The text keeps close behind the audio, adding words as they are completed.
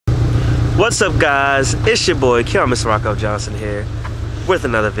What's up, guys? It's your boy Mr. Rocco Johnson here with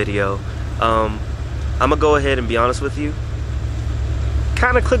another video. I'm gonna go ahead and be honest with you.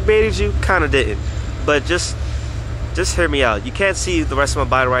 Kind of clickbaited you, kind of didn't, but just hear me out. You can't see the rest of my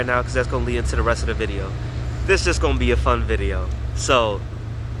body right now because that's gonna lead into the rest of the video. This is just gonna be a fun video. So,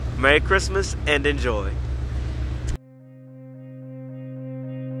 Merry Christmas and enjoy.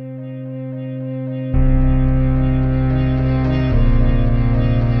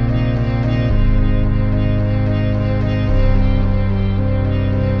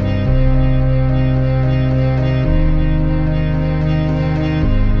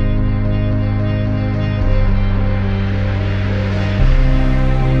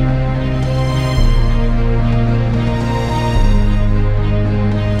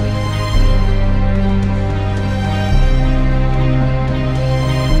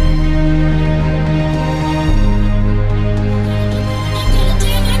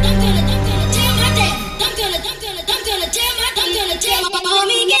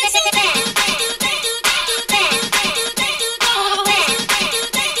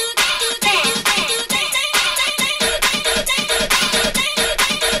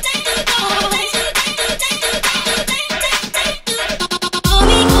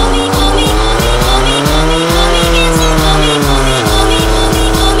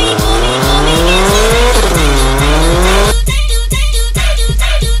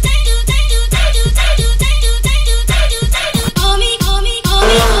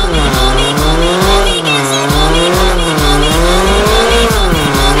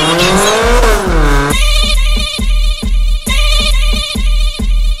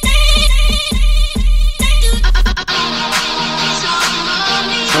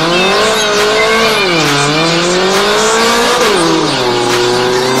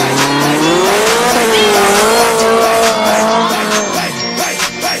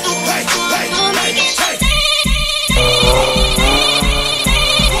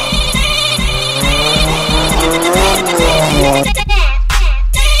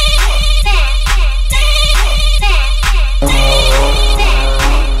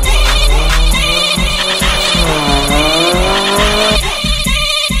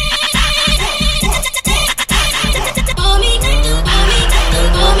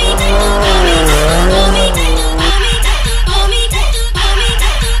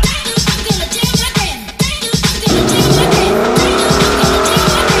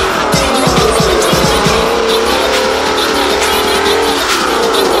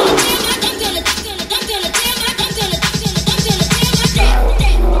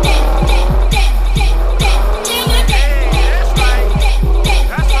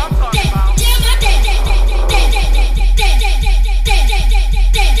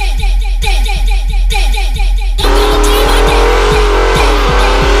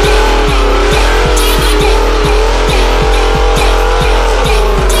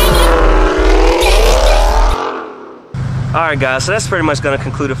 Alright guys, so that's pretty much gonna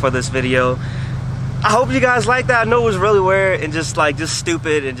conclude it for this video. I hope you guys liked that. I know it was really weird and just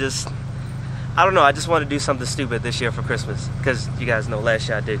stupid and I don't know, I just want to do something stupid this year for Christmas. Because you guys know last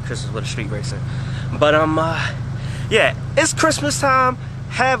year I did Christmas with a street racer. But yeah, it's Christmas time.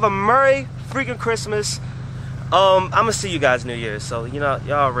 Have a Merry freaking Christmas. I'm gonna see you guys New Year's, so you know,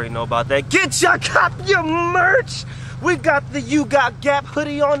 y'all already know about that. Get your merch! We got the You Got Gap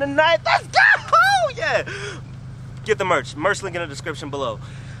hoodie on tonight. Let's go! Oh yeah! Get the merch. Merch link in the description below.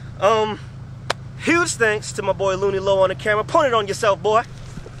 Huge thanks to my boy Looney Low on the camera. Point it on yourself, boy.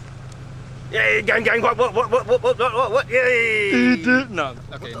 Yay, gang, gang, what? Yay! No,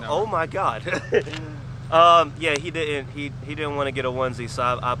 okay, no. Oh my God. Yeah, he didn't want to get a onesie, so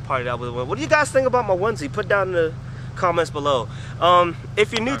I partied out with one. What do you guys think about my onesie? Put down in the comments below.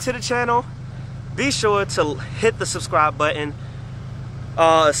 If you're new to the channel, be sure to hit the subscribe button.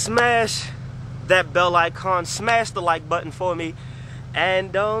 Smash that bell icon, smash the like button for me,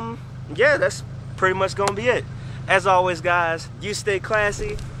 and yeah, that's pretty much gonna be it. As always, guys, you stay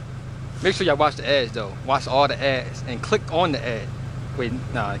classy. Make sure y'all watch the ads though. Watch all the ads and click on the ad. Wait,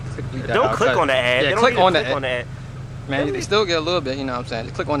 nah, don't click on the ad. Yeah, click on the ad. Man, they still get a little bit, you know what I'm saying?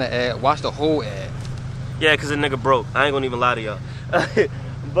 Just click on the ad, watch the whole ad. Yeah, cause the nigga broke. I ain't gonna even lie to y'all.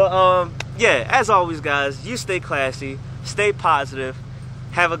 But yeah, as always, guys, you stay classy, stay positive.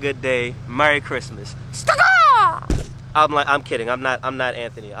 Have a good day. Merry Christmas. I'm kidding. I'm not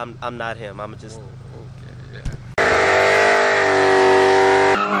Anthony. I'm not him. I'm just. Okay, yeah.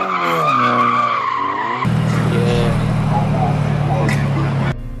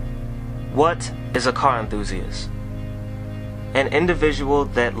 What is a car enthusiast? An individual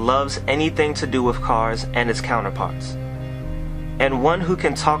that loves anything to do with cars and its counterparts. and one who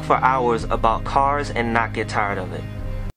can talk for hours about cars and not get tired of it.